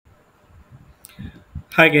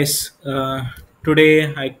Hi guys,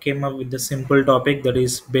 today I came up with the simple topic that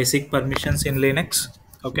is basic permissions in Linux.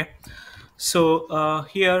 Okay, so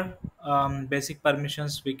here basic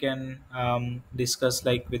permissions we can discuss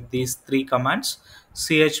like with these three commands: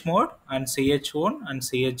 chmod and chown and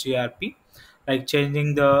chgrp. Like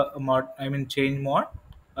changing the mod, I mean change mod,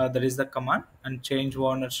 that is the command, and change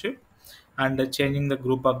ownership, and changing the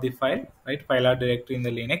group of the file, right? File or directory in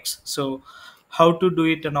the Linux. So how to do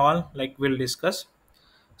it and all, like we'll discuss.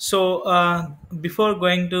 So before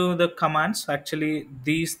going to the commands, actually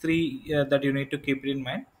these three that you need to keep it in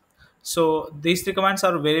mind. So these three commands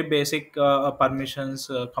are very basic permissions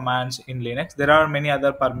commands in Linux. There are many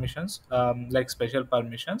other permissions like special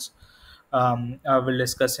permissions. We'll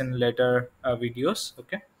discuss in later videos.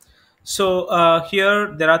 Okay. So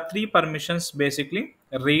here there are three permissions basically: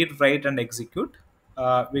 read, write, and execute.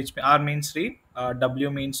 Which R means read, W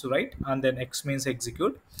means write, and then X means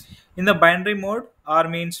execute. In the binary mode, R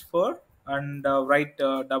means 4, and write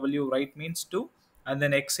W write means 2, and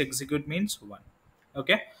then X execute means 1.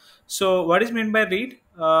 Okay. So what is meant by read?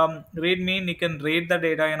 Read mean you can read the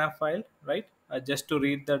data in a file, right? Just to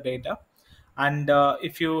read the data. And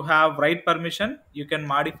if you have write permission, you can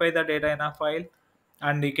modify the data in a file,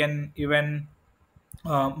 and you can even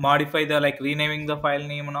modify the like renaming the file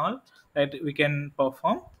name and all that we can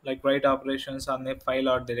perform like write operations on the file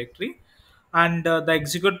or directory. And the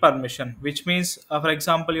execute permission, which means for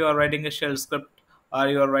example you are writing a shell script or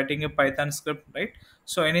you are writing a python script, right?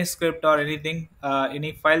 So any script or anything,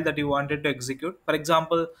 any file that you wanted to execute, for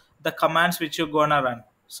example the commands which you're gonna run.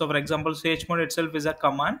 So for example chmod itself is a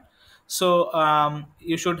command. So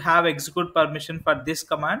you should have execute permission for this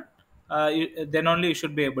command. Then only you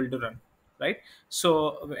should be able to run, right?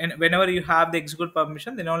 So whenever you have the execute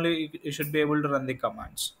permission, then only you should be able to run the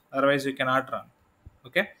commands, otherwise you cannot run.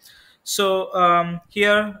 Okay. So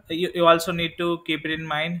here you also need to keep it in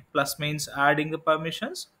mind: plus means adding the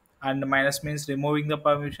permissions, and minus means removing the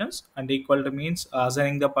permissions, and equal to means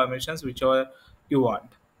assigning the permissions whichever you want.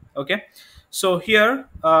 Okay. So here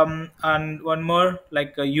and one more,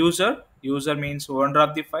 like a user means owner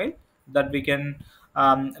of the file, that we can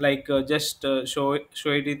just show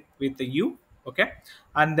it with the u. Okay.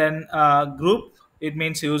 And then group, it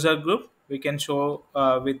means user group, we can show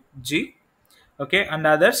with g. Okay. And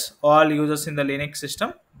others, all users in the Linux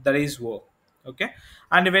system, that is o. Okay.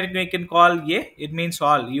 And when we can call a, it means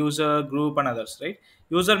all user group and others, right?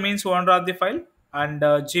 User means owner of the file, and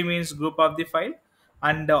g means group of the file,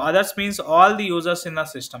 and others means all the users in a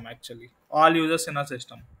system, actually all users in a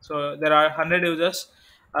system. So there are 100 users.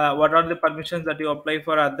 What are the permissions that you apply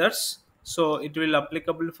for others? So it will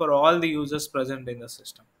applicable for all the users present in the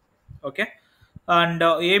system. Okay. And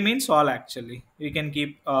a means all, actually we can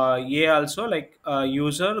keep a also, like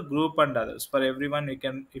user group and others. For everyone we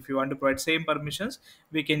can, if you want to provide same permissions,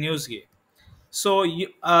 we can use a. So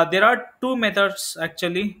there are two methods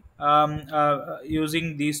actually,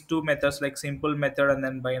 using these two methods, like simple method and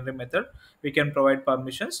then binary method, we can provide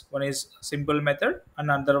permissions. One is simple method and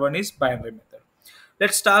another one is binary method.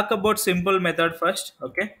 Let's talk about simple method first.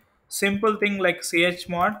 Okay. Simple thing like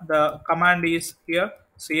chmod, the command is here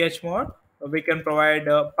chmod. We can provide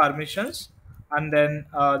permissions, and then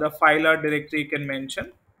the file or directory you can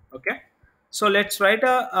mention. Okay. So let's write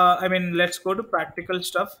a let's go to practical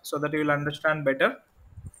stuff so that you will understand better.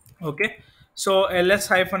 Okay. So ls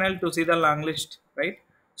hyphen l to see the long list, right?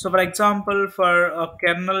 So for example, for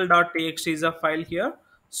kernel.txt is a file here.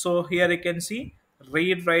 So here you can see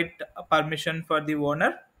read write permission for the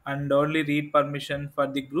owner, and only read permission for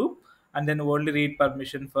the group, and then only read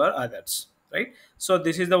permission for others, right? So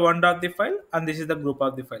this is the owner of the file, and this is the group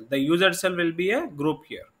of the file. The user itself will be a group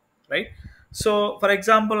here, right? So for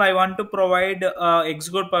example, I want to provide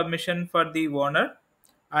execute permission for the owner,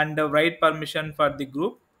 and write permission for the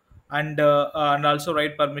group, and also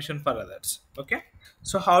write permission for others. Okay.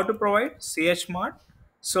 So how to provide chmod?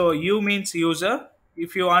 So u means user.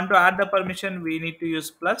 If you want to add the permission, we need to use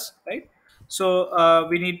plus, right? So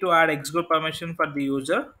we need to add execute permission for the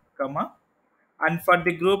user, comma, and for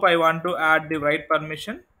the group I want to add the write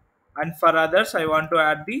permission, and for others I want to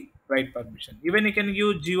add the write permission. Even you can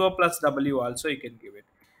use go plus w also, you can give it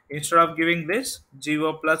instead of giving this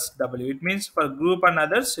go plus w. It means for group and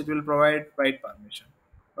others it will provide write permission.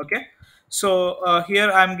 Okay. So here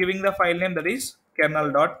I am giving the file name, that is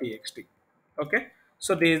kernel.txt. Okay.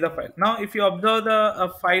 So this is the file. Now if you observe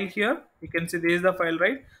the file here, you can see this is the file,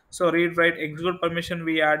 right? So read write execute permission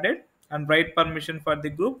we added, and write permission for the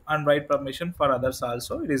group, and write permission for others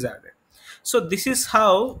also it is added. So this is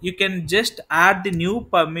how you can just add the new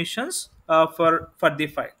permissions for the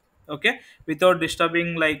file. okay, without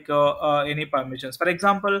disturbing like any permissions. For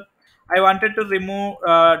example, I wanted to remove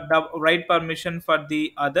the write permission for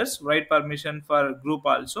the others, write permission for group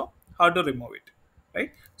also. How to remove it,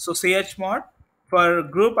 right? So chmod for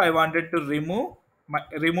group I wanted to remove,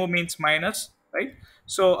 remove means minus, right?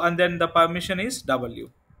 So and then the permission is w,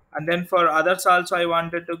 and then for others also I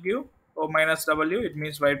wanted to give o minus w, it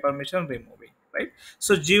means write permission removing, right?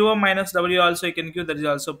 So go minus w also you can give, that is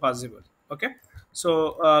also possible, okay?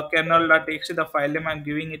 So kernel.txt, the file name I'm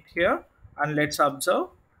giving it here, and let's observe.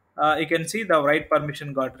 You can see the write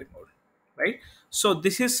permission got removed, right? So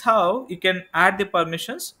this is how you can add the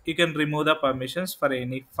permissions, you can remove the permissions for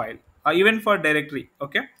any file, even for directory,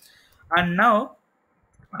 okay? And now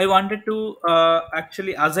I wanted to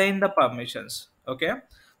actually assign the permissions. Okay,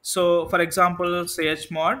 so for example,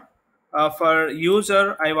 chmod for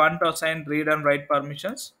user, I want to assign read and write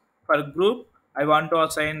permissions. For group, I want to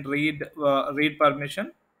assign read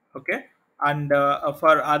permission. Okay, and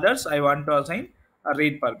for others, I want to assign a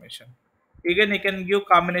read permission. Again, you can give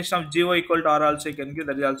combination of go equal to or also you can give,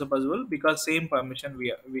 that is also possible because same permission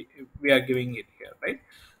we are giving it here, right?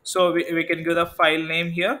 So we can give the file name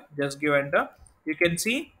here, just give enter. You can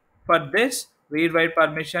see for this read write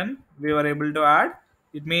permission we were able to add.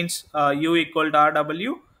 It means u equal to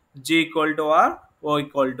rw, g equal to r, o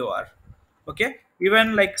equal to r. Okay,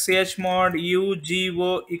 even like chmod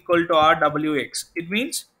ugo equal to rwx, it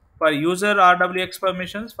means for user rwx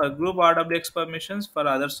permissions, for group rwx permissions, for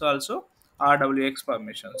others also rwx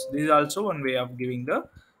permissions. This is also one way of giving the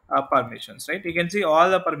permissions, right? You can see all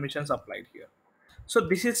the permissions applied here. So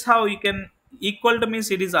this is how you can, equal to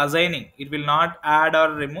means it is assigning, it will not add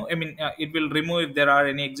or remove, I mean it will remove if there are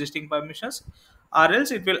any existing permissions, or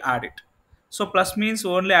else it will add it. So plus means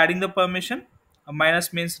only adding the permission,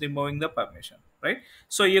 minus means removing the permission, right?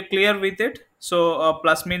 So you're clear with it. So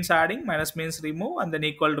plus means adding, minus means remove, and then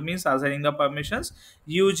equal to means assigning the permissions.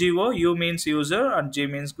 ugo, u means user and g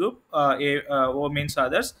means group, o means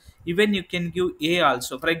others. Even you can give a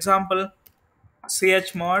also. For example,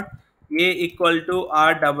 chmod a equal to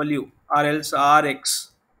rw or else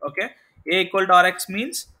rx. Okay, a equal to rx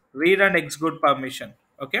means read and execute permission.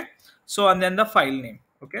 Okay, so and then the file name.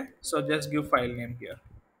 Okay, so just give file name here.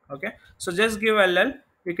 Okay, so just give ll,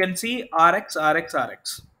 you can see rx,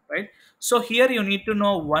 right? So here you need to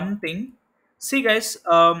know one thing. See guys,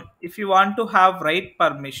 if you want to have write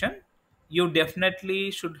permission, you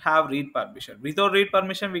definitely should have read permission. Without read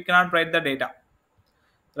permission we cannot write the data,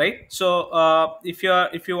 right? So if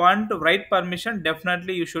you want to write permission,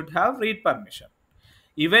 definitely you should have read permission.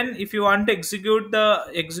 Even if you want to execute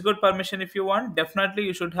permission, if you want, definitely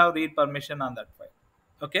you should have read permission on that file.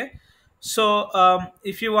 Okay, so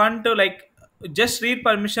if you want to like just read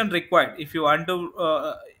permission required, if you want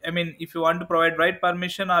to I mean if you want to provide write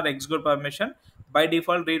permission or execute permission, by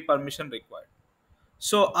default read permission required.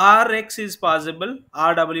 So Rx is possible,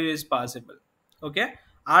 RW is possible. Okay,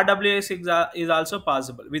 RWS is also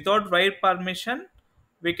possible. Without write permission,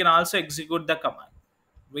 we can also execute the command.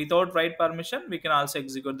 Without write permission, we can also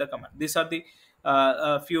execute the command. These are the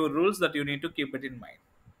few rules that you need to keep it in mind.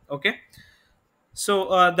 Okay,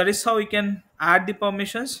 so that is how you can add the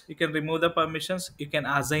permissions, you can remove the permissions, you can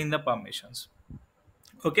assign the permissions.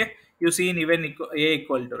 Okay, you see in even a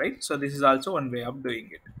equal to, right? So this is also one way of doing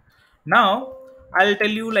it. Now I'll tell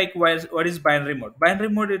you like what is binary mode. Binary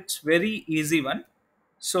mode, it's very easy one.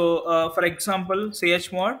 So for example,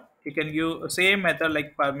 chmod, you can give same method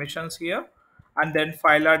like permissions here, and then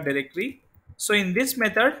file or directory. So in this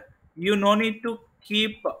method, you no need to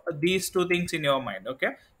keep these two things in your mind. Okay,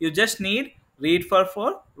 you just need read for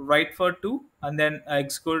 4, write for 2, and then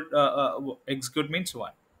execute means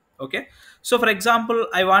 1. Okay, so for example,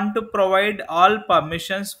 I want to provide all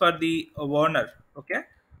permissions for the owner. Okay,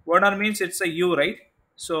 owner means it's a u, right?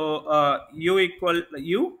 So u equal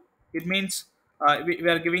u, it means we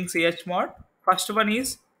are giving chmod. First one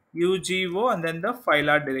is ugo, and then the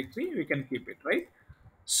file or directory we can keep it, right?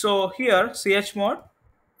 So here chmod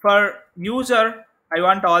for user, I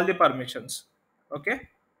want all the permissions. Okay,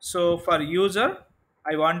 so for user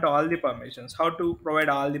I want all the permissions. How to provide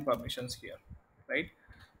all the permissions here, right?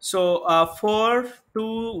 So 4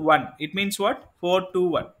 to 1, it means what? 4 to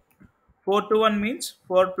 1. 4 to 1 means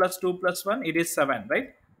 4 plus 2 plus 1, it is 7,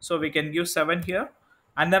 right? So we can give 7 here.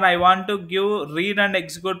 And then I want to give read and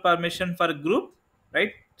execute permission for group,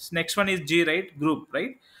 right? Next one is G, right? Group,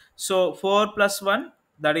 right? So 4 plus 1,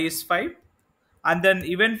 that is 5. And then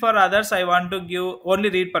even for others I want to give only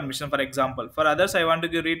read permission. For example, for others I want to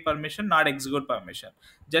give read permission, not execute permission,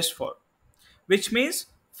 just 4. Which means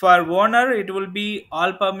for owner it will be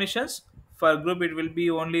all permissions, for group it will be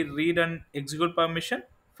only read and execute permission,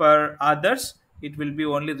 for others it will be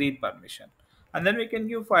only read permission, and then we can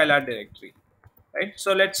give file or directory, right?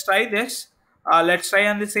 So let's try this. Let's try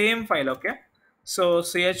on the same file. Okay, so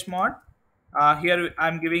chmod, here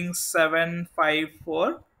I'm giving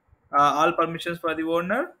 754, all permissions for the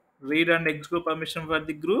owner, read and execute permission for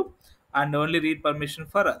the group, and only read permission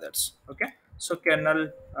for others. Okay, so kernel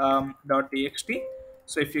 .txt.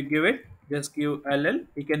 So if you give it, just give ll,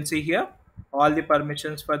 you can see here all the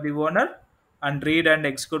permissions for the owner, and read and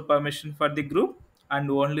execute permission for the group,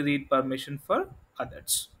 and only read permission for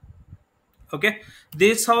others. Okay,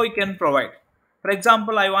 this how you can provide. For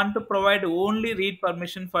example, I want to provide only read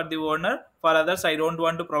permission for the owner, for others I don't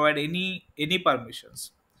want to provide any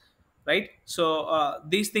permissions, right? So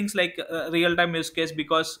these things like real time use case,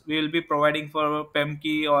 because we will be providing for pem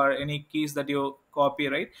key or any keys that you copy,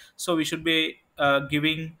 right? So we should be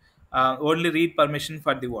giving only read permission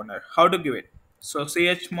for the owner. How to give it? So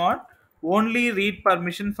chmod only read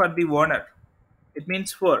permission for the owner, it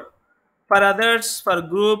means for others, for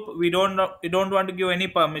group, we don't want to give any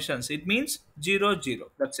permissions, it means 00,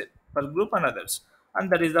 that's it, for group and others. And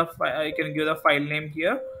that is the I can give the file name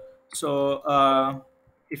here. So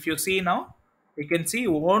if you see now, you can see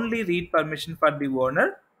only read permission for the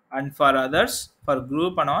owner, and for others, for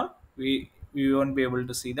group and all, we won't be able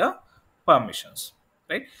to see the permissions,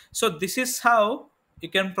 right? So this is how you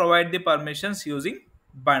can provide the permissions using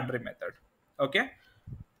binary method. Okay,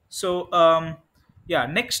 so yeah,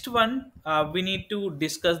 next one, we need to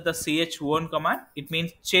discuss the chown command. It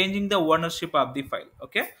means changing the ownership of the file.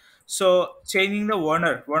 Okay, so changing the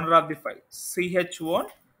owner of the file, chown,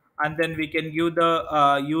 and then we can give the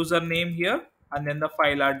username here, and then the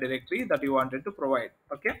file or directory that you wanted to provide.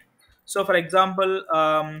 Okay, so for example,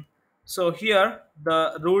 so here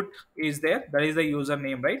the root is there, that is the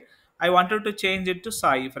username, right? I wanted to change it to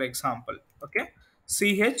Sai, for example. Okay,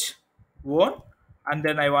 ch one, and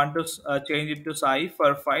then I want to change it to Sai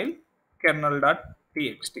for file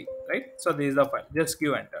kernel.txt, right? So this is the file, just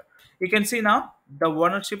give enter. You can see now the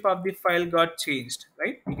ownership of the file got changed,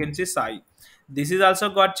 right? You can see Sai. This is also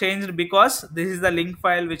got changed because this is the link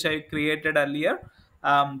file which I created earlier.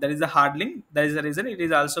 That is the hard link, that is the reason it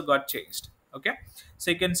is also got changed. Okay,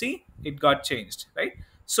 so you can see it got changed, right?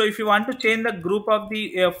 So if you want to change the group of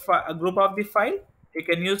the group of the file, you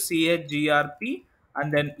can use chgrp,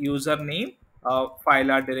 and then username,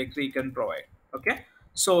 file or directory you can provide. Okay,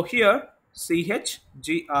 so here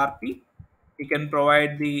chgrp, you can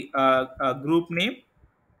provide the group name.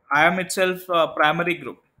 I am itself primary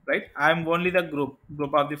group, right? I am only the group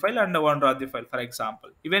of the file and the owner of the file, for example.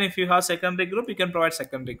 Even if you have secondary group, you can provide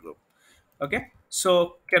secondary group. Okay,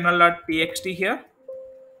 so kernel.txt here,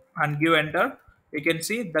 and give enter. You can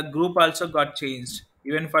see the group also got changed.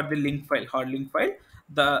 Even for the link file, hard link file,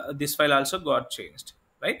 this file also got changed,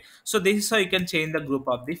 right? So this is how you can change the group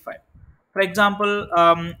of the file. For example,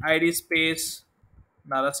 id space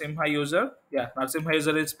Narasimha user, yeah, Narasimha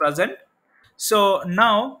user is present. So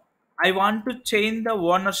now I want to change the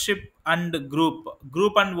ownership and group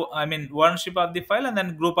and I mean ownership of the file and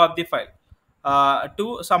then group of the file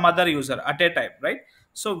to some other user at a time, right?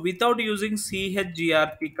 So without using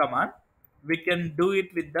chgrp command, we can do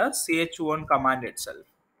it with the chown command itself.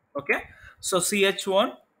 Okay, so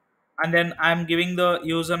chown, and then I'm giving the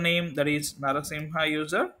username, that is Narasimha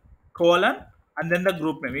user colon, and then the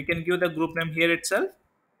group name. We can give the group name here itself,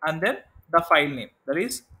 and then the file name, that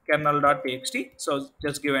is kernel.txt. So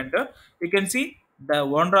just give enter. You can see the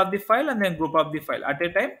owner of the file and then group of the file at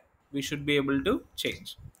a time. We should be able to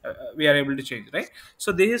change. We are able to change, right?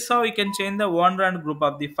 So this is how we can change the owner and group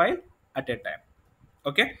of the file at a time.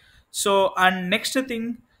 Okay, so and next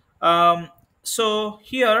thing, so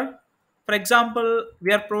here, for example,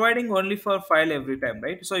 we are providing only for file every time,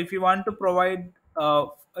 right? So if you want to provide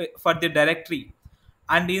for the directory,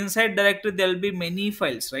 and inside directory there will be many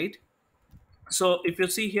files, right? So if you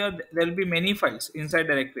see here, there will be many files inside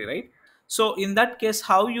directory, right? So in that case,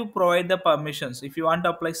 how you provide the permissions? If you want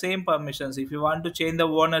to apply same permissions, if you want to change the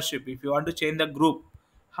ownership, if you want to change the group,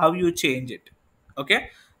 how you change it? Okay,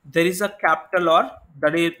 there is a capital R,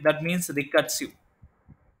 that means recursive.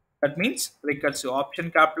 That means recursive.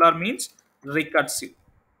 Option capital R means recursive.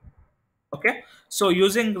 Okay, so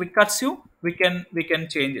using recursive, we can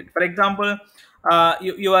change it. For example,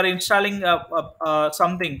 you are installing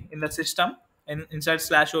something in the system inside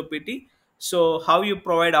 /opt. So how you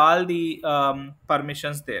provide all the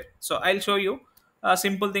permissions there? So I'll show you a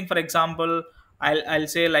simple thing. For example, I'll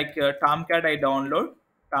say like Tomcat I download,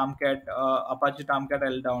 Tomcat Apache Tomcat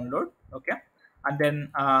I'll download. Okay, and then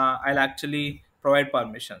I'll actually provide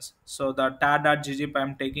permissions. So the tar.ggp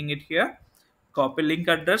I'm taking it here, copy link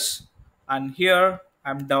address, and here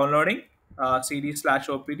I'm downloading, cd slash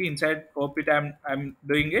opt. Inside opt I'm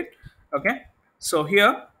doing it. Okay, so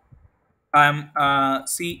here I'm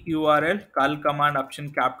curl call command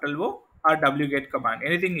option capital O or wget command.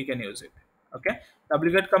 Anything you can use it. Okay,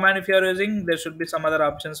 wget command if you are using, there should be some other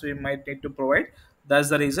options we might need to provide. That's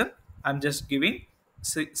the reason I'm just giving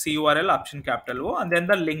curl option capital O and then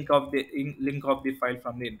the link of the file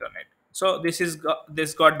from the internet. So this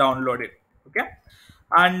got downloaded. Okay,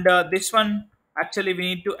 and this one actually we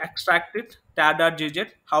need to extract it tar.gz.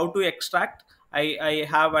 How to extract, I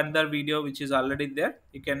have another video which is already there,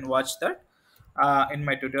 you can watch that in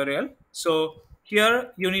my tutorial. So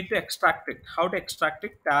here you need to extract it. How to extract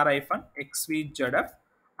it? tar-xvzf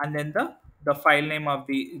and then the file name of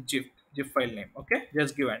the gif file name. Okay,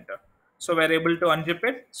 just give enter. So we're able to unzip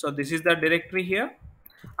it. So this is the directory here,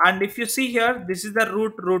 and if you see here, this is the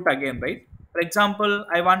root again, right? For example,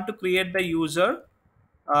 I want to create the user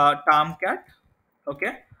tomcat.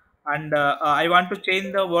 Okay, and I want to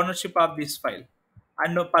change the ownership of this file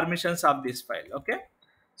and the permissions of this file. Okay,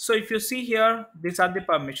 so if you see here, these are the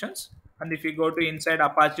permissions, and if you go to inside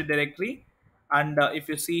Apache directory, and if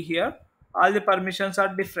you see here, all the permissions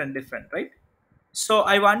are different, right? So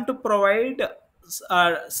I want to provide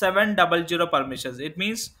 700 permissions. It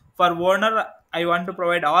means for owner, I want to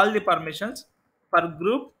provide all the permissions. For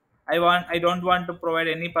group, I don't want to provide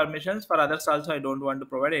any permissions. For others also, I don't want to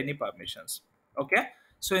provide any permissions. Okay.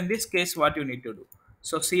 So in this case, what you need to do?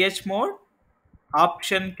 So chmod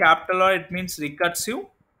option capital or it means recursive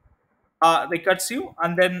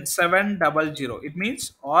and then 700. It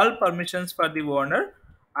means all permissions for the owner,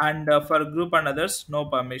 and for group and others no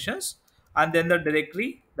permissions, and then the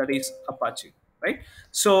directory, that is Apache, right?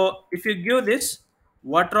 So if you give this,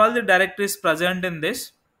 what are all the directories present in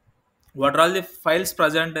this, what are all the files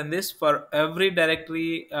present in this, for every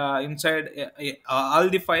directory inside all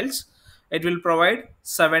the files, it will provide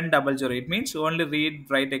 700. It means only read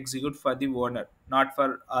write execute for the owner, not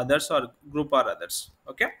for others or group or others.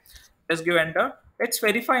 Okay, just give enter. Let's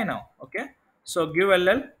verify now. Okay, so give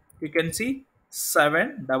ll, you can see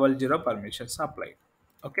 700 permissions applied.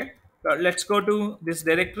 Okay, so let's go to this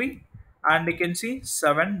directory and you can see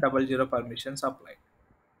 700 permissions applied,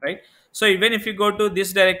 right? So even if you go to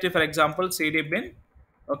this directory, for example cd bin,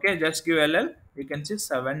 okay, just give ll, you can see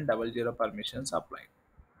 700 permissions applied.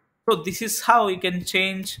 So this is how you can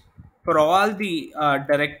change for all the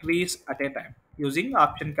directories at a time using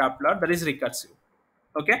option capital, that is recursive.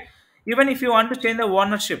 Okay, even if you want to change the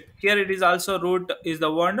ownership, here it is also root is the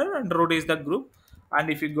owner and root is the group.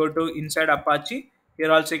 And if you go to inside Apache,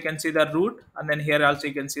 here also you can see the root, and then here also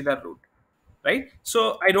you can see the root, right?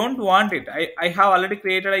 So I don't want it. I have already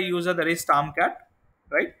created a user, that is tomcat,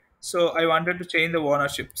 right? So I wanted to change the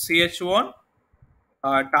ownership. Chown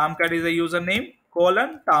tomcat is the username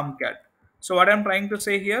colon tomcat. So what I'm trying to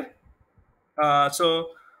say here,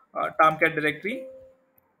 tomcat directory,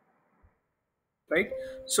 right?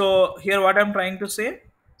 So here what I'm trying to say,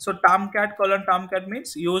 so tomcat colon tomcat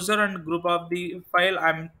means user and group of the file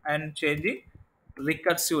I'm changing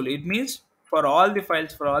recursively. It means for all the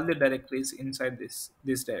files, for all the directories inside this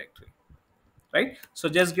directory, right? So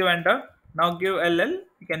just give enter. Now give ll,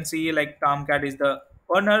 you can see like tomcat is the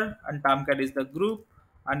owner and tomcat is the group.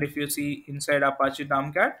 And if you see inside Apache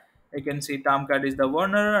tomcat, you can see tomcat is the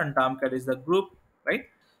owner and tomcat is the group, right?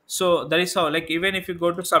 So that is how, like, even if you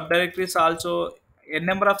go to subdirectories also, a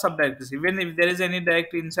number of subdirectories, even if there is any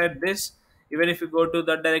directory inside this, even if you go to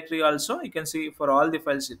that directory also, you can see for all the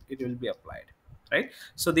files it will be applied, right?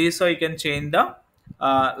 So this is how you can change the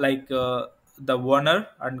the owner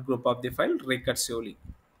and group of the file recursively.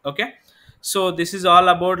 Okay, so this is all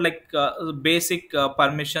about like basic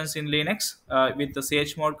permissions in Linux with the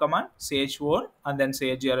chmod command, chown and then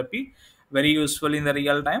chgrp. Very useful in the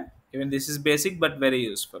real time. Even this is basic but very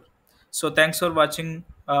useful. So thanks for watching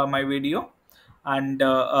my video, and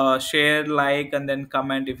share, like, and then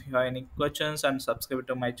comment if you have any questions, and subscribe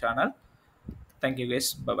to my channel. Thank you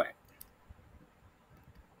guys. Bye bye.